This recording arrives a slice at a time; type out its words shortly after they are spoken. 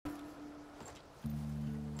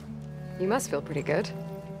You must feel pretty good.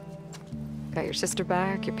 Got your sister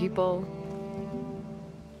back, your people.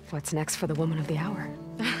 What's next for the woman of the hour?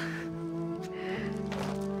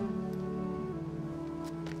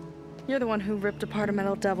 You're the one who ripped apart a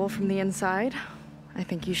metal devil from the inside. I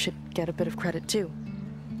think you should get a bit of credit, too.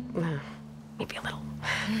 Maybe a little.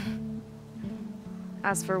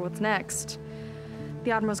 As for what's next,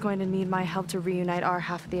 the Admiral's going to need my help to reunite our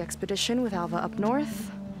half of the expedition with Alva up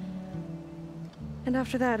north. And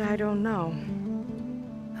after that, I don't know.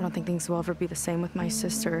 I don't think things will ever be the same with my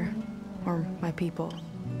sister, or my people.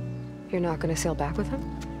 You're not gonna sail back with him?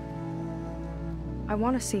 I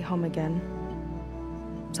want to see home again.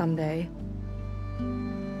 Someday.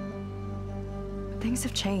 But things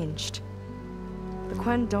have changed. The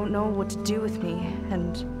Quen don't know what to do with me,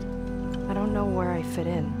 and I don't know where I fit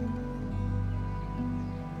in.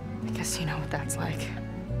 I guess you know what that's like.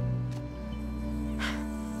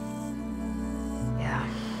 Yeah.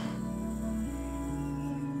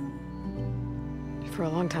 For a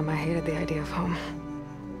long time, I hated the idea of home.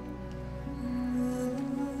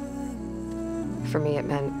 For me, it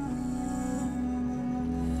meant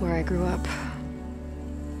where I grew up,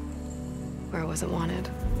 where I wasn't wanted.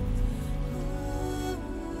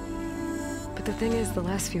 But the thing is, the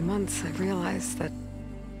last few months, I've realized that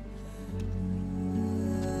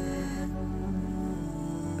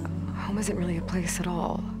home isn't really a place at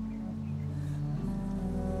all.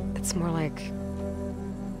 It's more like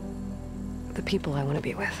the people I want to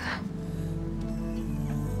be with.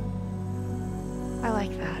 I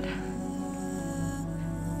like that.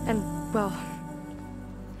 And, well,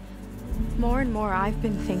 more and more I've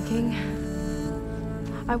been thinking,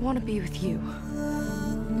 I want to be with you.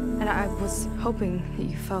 And I was hoping that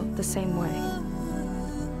you felt the same way.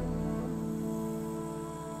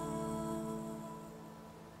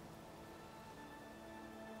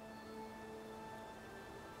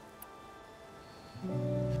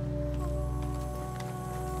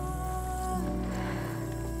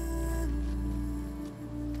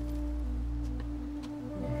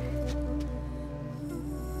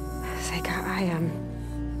 Seyka,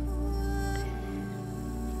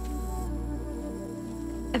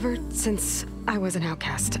 ever since I was an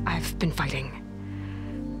outcast, I've been fighting.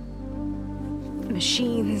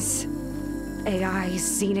 Machines, AI,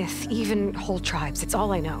 Zenith, even whole tribes. It's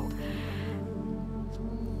all I know.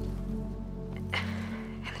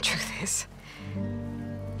 And the truth is,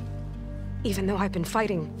 even though I've been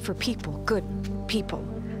fighting for people, good people,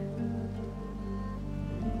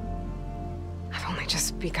 I've only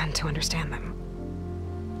just begun to understand them.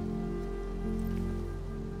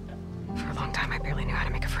 For a long time, I barely knew how to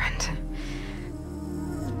make a friend.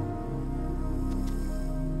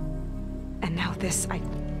 And now this, I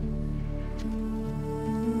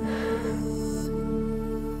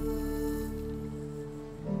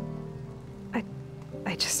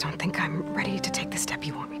just don't think I'm ready to take the step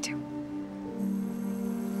you want me to.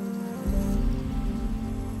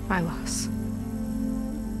 My loss.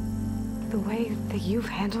 The way that you've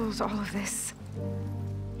handled all of this,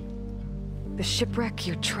 the shipwreck,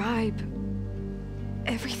 your tribe,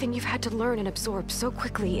 everything you've had to learn and absorb so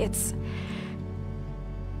quickly, it's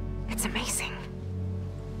amazing.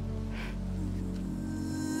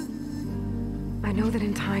 I know that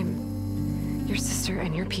in time, your sister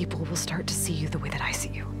and your people will start to see you the way that I see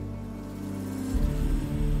you.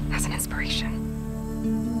 As an inspiration.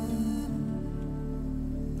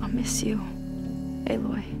 I'll miss you,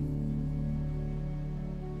 Aloy.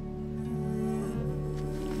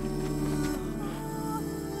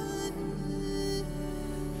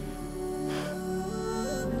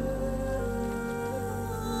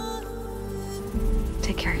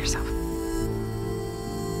 Take care of yourself.